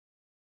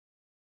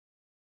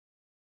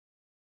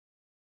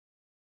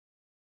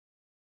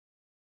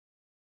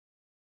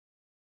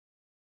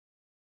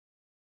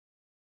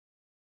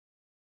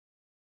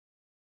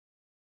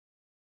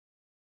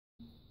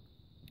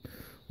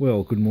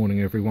Well, good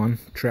morning everyone.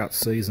 Trout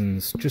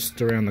season's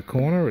just around the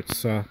corner.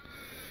 It's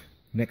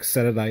next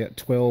Saturday at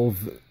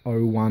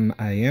 12:01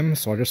 AM,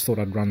 so I just thought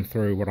I'd run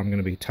through what I'm going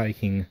to be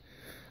taking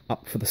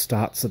up for the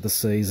starts of the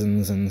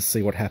seasons and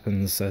see what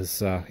happens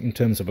as in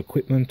terms of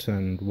equipment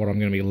and what I'm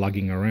going to be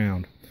lugging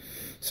around.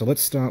 So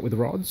let's start with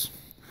rods.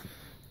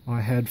 I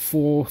had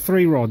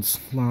three rods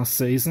last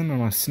season,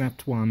 and I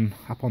snapped one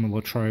up on the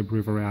Latrobe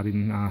River out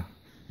in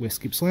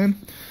West Gippsland.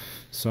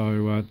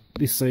 So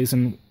this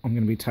season I'm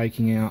going to be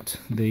taking out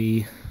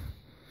the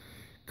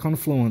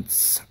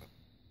Confluence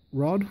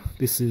rod.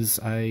 This is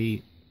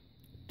a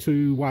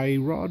two-way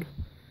rod.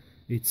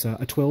 It's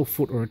a 12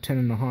 foot or a 10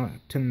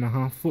 and a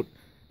half foot,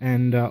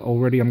 and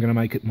already I'm going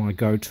to make it my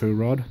go-to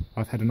rod.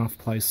 I've had enough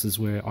places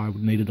where I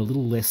needed a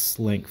little less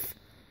length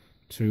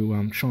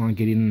to try and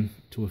get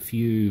into a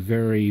few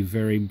very,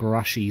 very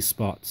brushy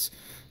spots.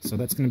 So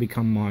that's going to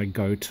become my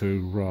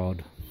go-to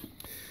rod.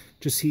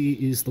 Just here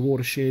is the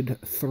Watershed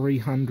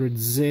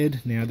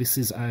 300Z. Now this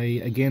is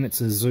again it's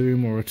a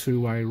zoom or a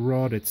two-way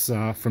rod. It's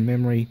from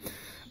memory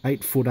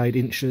 8 foot 8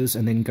 inches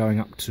and then going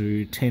up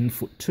to 10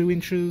 foot 2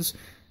 inches.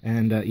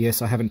 And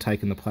yes, I haven't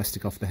taken the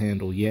plastic off the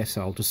handle yet.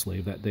 I'll just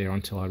leave that there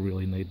until I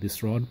really need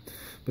this rod.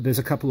 But there's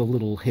a couple of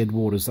little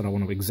headwaters that I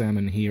want to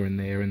examine here and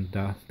there, and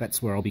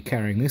that's where I'll be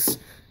carrying this,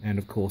 and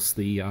of course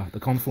the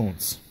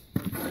Confluence.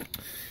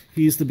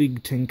 Here's the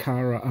big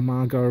Tenkara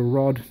Imago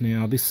rod.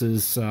 Now this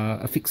is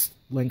a fixed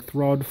length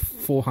rod,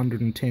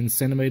 410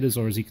 centimeters,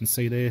 or as you can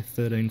see there,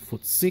 13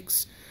 foot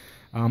 6.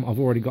 I've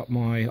already got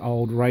my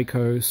old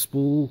Reiko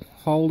spool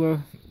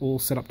holder all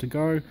set up to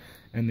go,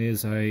 and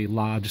there's a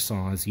large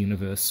size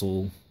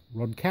universal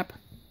rod cap.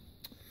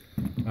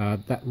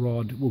 That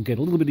rod will get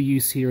a little bit of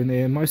use here and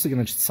there. Mostly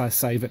going to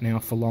save it now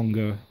for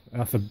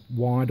for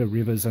wider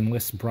rivers and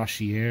less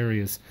brushy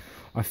areas.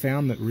 I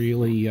found that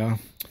really the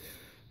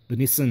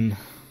Nissan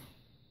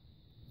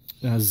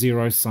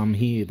zero sum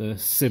here, the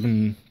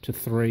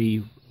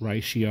 7:3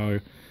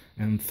 ratio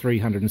and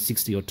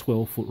 360 or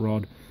 12 foot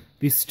rod,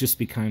 this just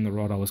became the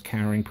rod I was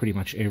carrying pretty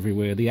much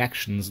everywhere. The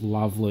action's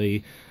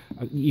lovely.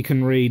 You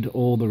can read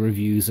all the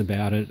reviews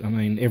about it. I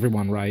mean,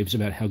 everyone raves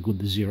about how good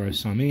the zero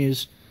sum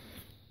is,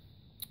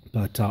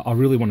 but I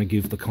really want to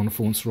give the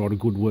Confluence rod a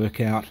good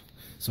workout,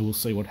 so we'll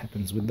see what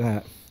happens with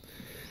that.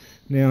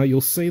 Now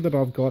you'll see that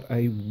I've got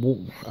a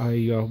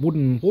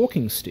wooden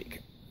walking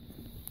stick.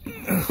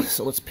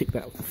 So let's pick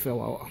that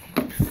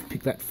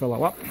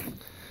fellow up.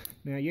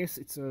 Now yes,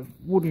 it's a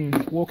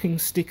wooden walking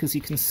stick, as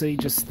you can see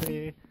just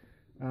there.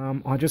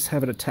 I just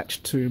have it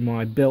attached to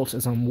my belt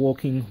as I'm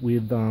walking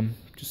with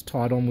just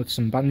tied on with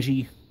some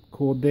bungee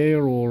cord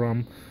there, or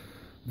I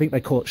think they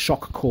call it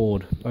shock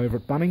cord over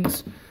at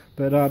Bunnings.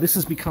 But this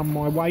has become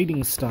my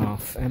wading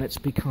staff, and it's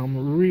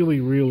become really,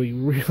 really,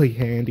 really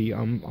handy.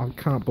 I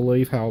can't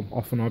believe how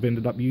often I've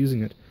ended up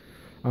using it.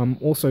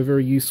 Also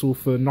very useful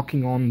for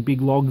knocking on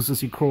big logs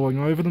as you're crawling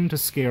over them to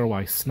scare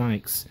away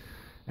snakes.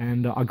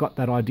 And I got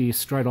that idea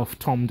straight off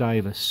Tom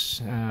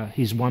Davis,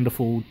 his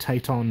wonderful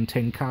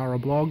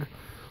Tenkara blog.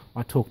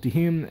 I talked to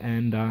him,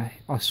 and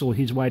I saw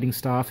his wading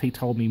staff. He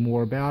told me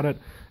more about it,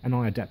 and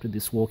I adapted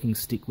this walking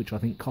stick, which I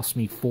think cost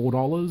me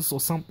 $4 or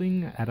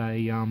something at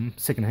a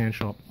second-hand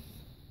shop.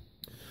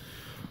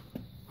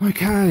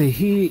 Okay,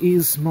 here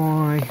is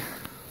my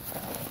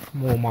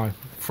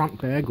front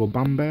bag or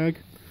bum bag.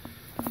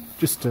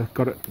 Just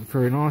got it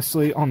very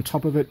nicely. On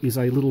top of it is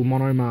a little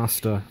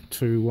Monomaster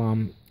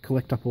to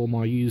collect up all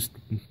my used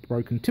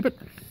broken tippet.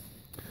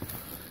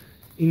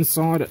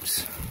 Inside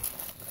it,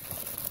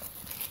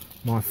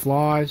 my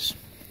flies.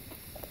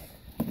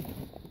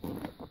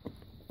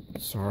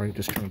 Sorry,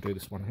 just trying to do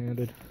this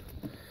one-handed.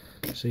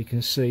 So you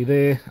can see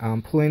there,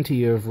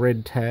 plenty of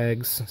red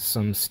tags,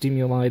 some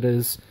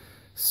stimulators,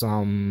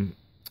 some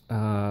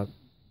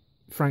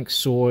Frank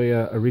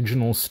Sawyer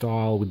original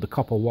style with the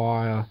copper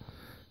wire,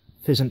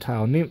 pheasant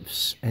tail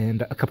nymphs,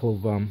 and a couple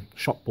of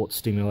shop-bought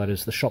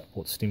stimulators. The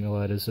shop-bought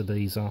stimulators are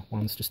these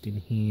ones just in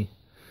here.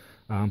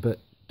 But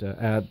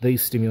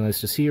these stimulators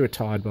just here are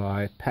tied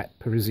by Pat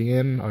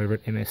Parisienne over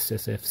at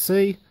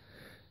NSSFC,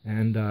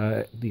 and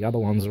the other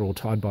ones are all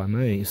tied by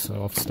me,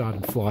 so I've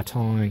started fly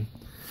tying.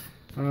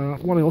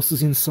 What else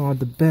is inside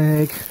the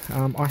bag?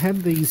 I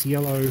had these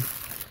yellow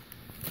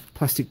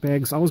plastic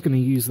bags. I was going to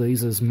use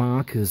these as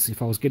markers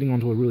if I was getting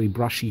onto a really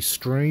brushy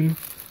stream.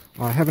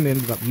 I haven't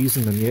ended up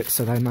using them yet,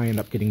 so they may end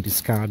up getting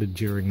discarded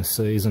during the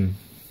season.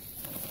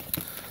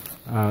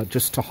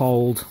 Just to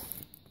hold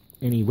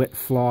any wet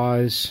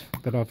flies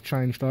that I've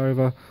changed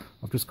over,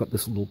 I've just got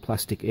this little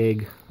plastic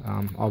egg.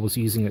 I was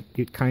using it,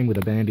 it came with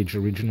a bandage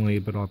originally,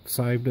 but I've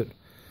saved it.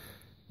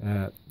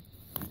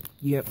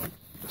 Yep,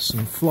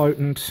 some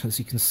floatant, as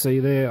you can see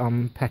there.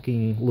 I'm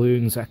packing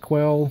Loon's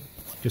Aquel,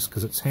 just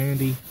because it's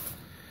handy.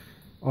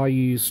 I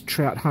use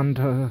Trout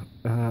Hunter,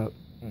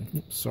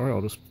 sorry,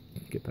 I'll just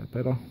get that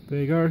better. There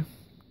you go.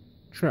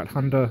 Trout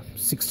Hunter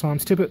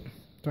 6x tippet.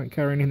 Don't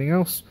carry anything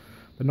else.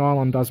 The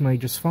nylon does me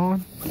just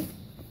fine.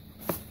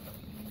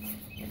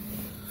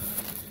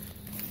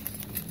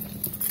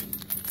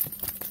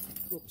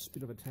 Oops,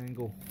 bit of a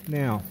tangle.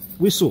 Now,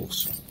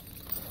 whistles.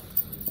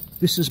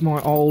 This is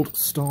my old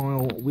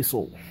style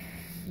whistle.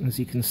 As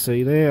you can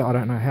see there, I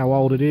don't know how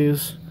old it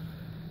is.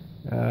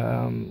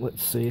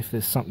 Let's see if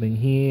there's something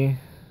here.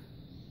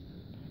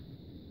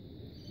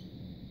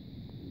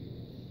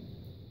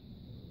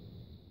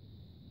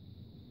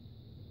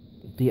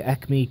 The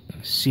Acme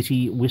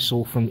City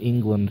whistle from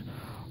England.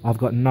 I've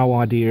got no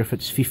idea if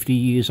it's 50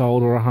 years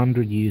old or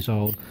 100 years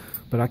old,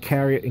 but I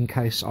carry it in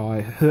case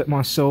I hurt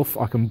myself.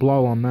 I can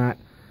blow on that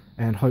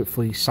and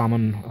hopefully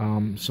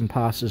summon some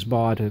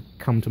passers-by to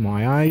come to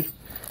my aid.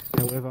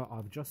 However,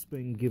 I've just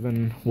been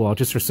given, well, I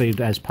just received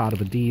as part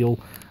of a deal,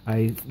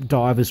 a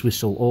diver's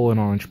whistle, all in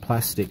orange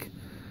plastic.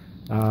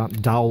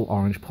 Dull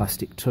orange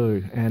plastic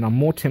too. And I'm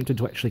more tempted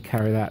to actually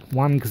carry that.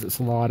 One, because it's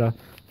lighter.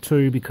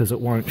 Two, because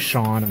it won't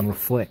shine and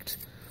reflect.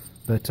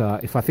 But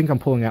if I think I'm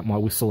pulling out my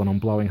whistle and I'm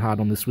blowing hard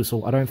on this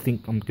whistle, I don't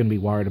think I'm going to be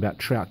worried about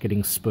trout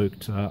getting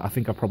spooked. I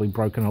think I've probably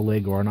broken a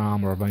leg or an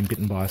arm, or I've been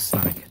bitten by a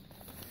snake.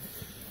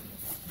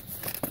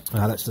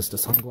 That's just a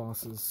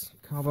sunglasses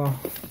cover.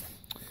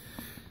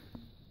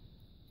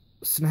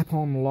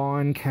 Snap-on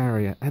line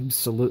carrier,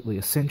 absolutely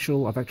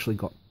essential. I've actually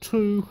got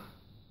two,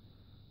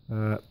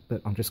 but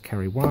I'll just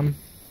carry one.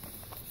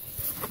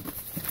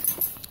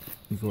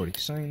 You've already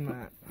seen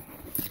that.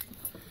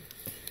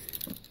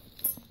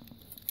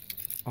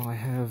 I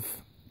have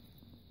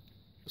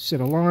a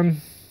set of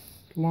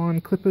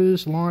line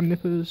clippers, line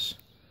nippers,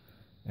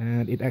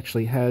 and it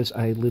actually has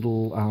a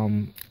little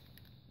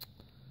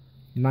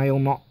nail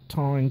knot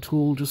tying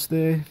tool just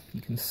there.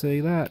 You can see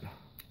that.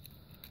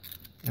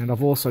 And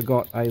I've also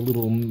got a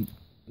little,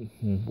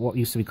 what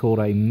used to be called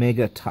a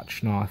mega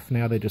touch knife.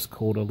 Now they're just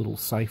called a little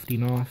safety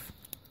knife.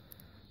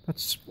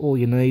 That's all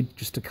you need,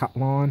 just to cut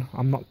line.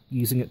 I'm not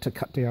using it to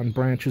cut down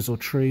branches or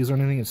trees or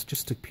anything. It's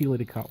just purely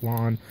to cut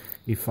line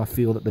if I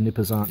feel that the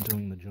nippers aren't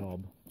doing the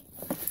job.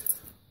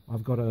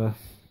 I've got a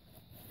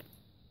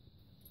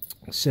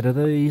set of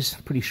these.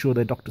 Pretty sure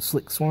they're Dr.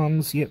 Slick's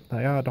ones. Yep,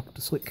 they are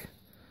Dr. Slick.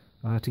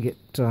 To get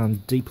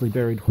deeply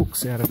buried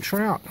hooks out of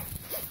trout.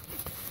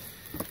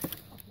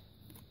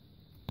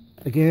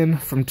 Again,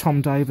 from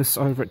Tom Davis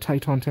over at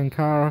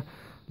Tenkara,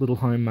 little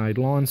homemade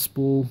line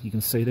spool. You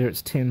can see there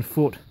it's 10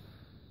 foot,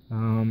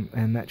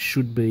 and that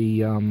should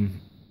be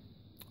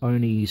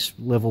Oni's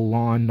level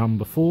line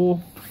number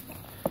 4.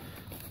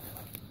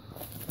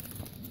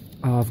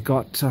 I've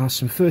got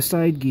some first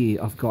aid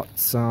gear. I've got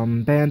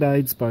some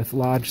band-aids, both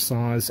large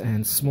size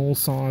and small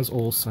size,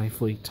 all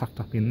safely tucked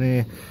up in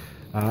there.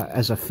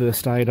 As a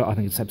first aider, I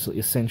think it's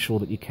absolutely essential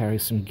that you carry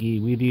some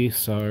gear with you,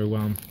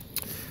 so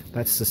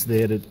that's just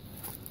there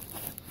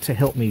to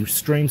help me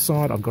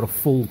streamside. I've got a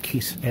full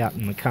kit out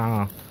in the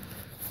car,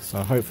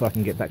 so hopefully I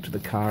can get back to the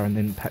car and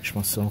then patch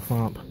myself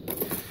up.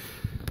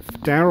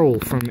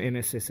 Daryl from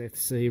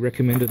NSSFC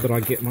recommended that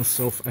I get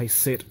myself a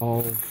set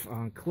of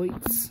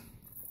cleats,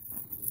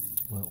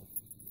 well,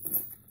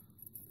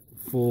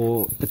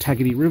 for the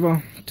Taggart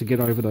River, to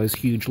get over those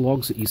huge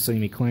logs that you see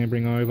me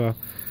clambering over.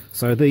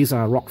 So these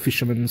are rock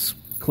fishermen's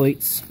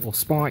cleats or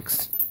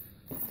spikes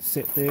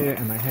set there,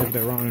 and they have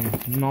their own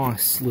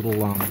nice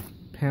little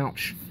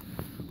pouch,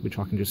 which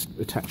I can just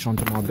attach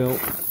onto my belt.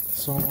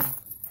 So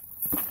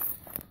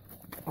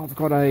I've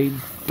got a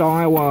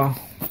Daiwa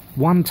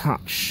One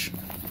Touch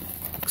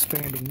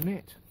expanding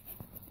net.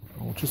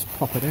 I'll just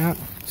pop it out.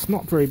 It's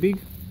not very big.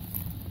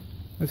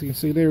 As you can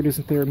see there, it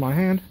isn't there in my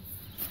hand.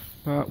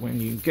 But when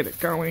you get it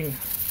going,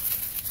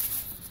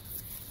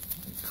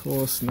 of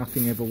course,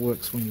 nothing ever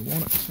works when you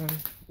want it. So,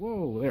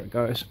 whoa, there it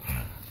goes.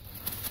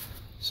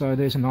 So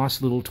there's a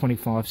nice little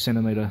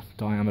 25cm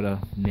diameter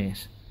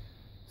net.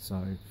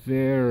 So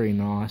very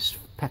nice,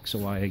 packs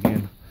away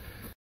again.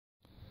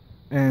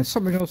 And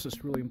something else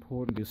that's really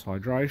important is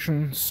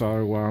hydration.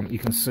 So you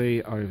can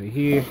see over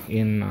here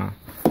in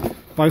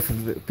both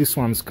of this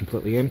one's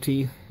completely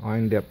empty. I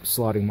end up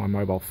sliding my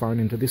mobile phone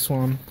into this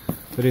one.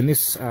 But in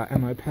this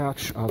ammo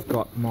pouch, I've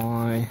got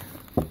my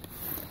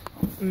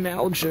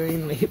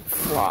Nalgene hip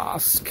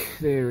flask.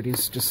 There it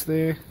is, just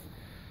there.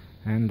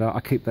 And I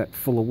keep that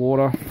full of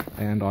water,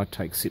 and I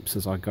take sips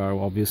as I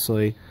go,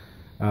 obviously.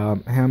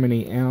 How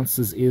many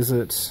ounces is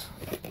it?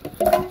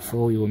 For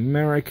all you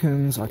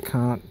Americans, I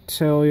can't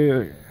tell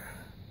you.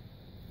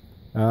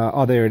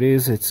 Oh, there it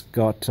is. It's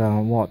got,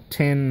 what,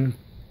 10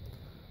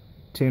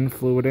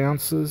 fluid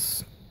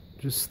ounces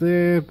just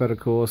there. But of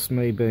course,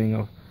 me being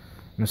an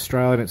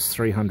Australian, it's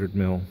 300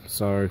 ml.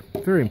 So,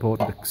 very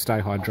important to stay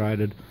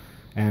hydrated.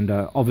 And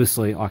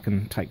obviously, I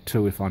can take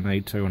 2 if I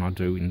need to, and I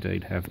do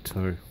indeed have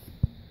 2.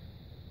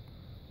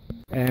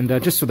 And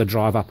just for the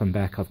drive up and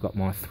back, I've got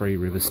my 3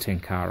 Rivers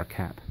Tenkara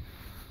cap.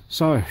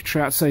 So,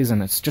 trout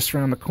season, it's just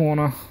around the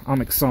corner. I'm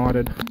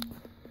excited.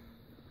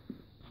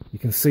 You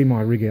can see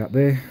my rig out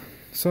there.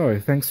 So,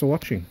 thanks for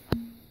watching.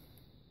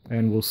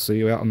 And we'll see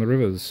you out on the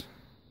rivers.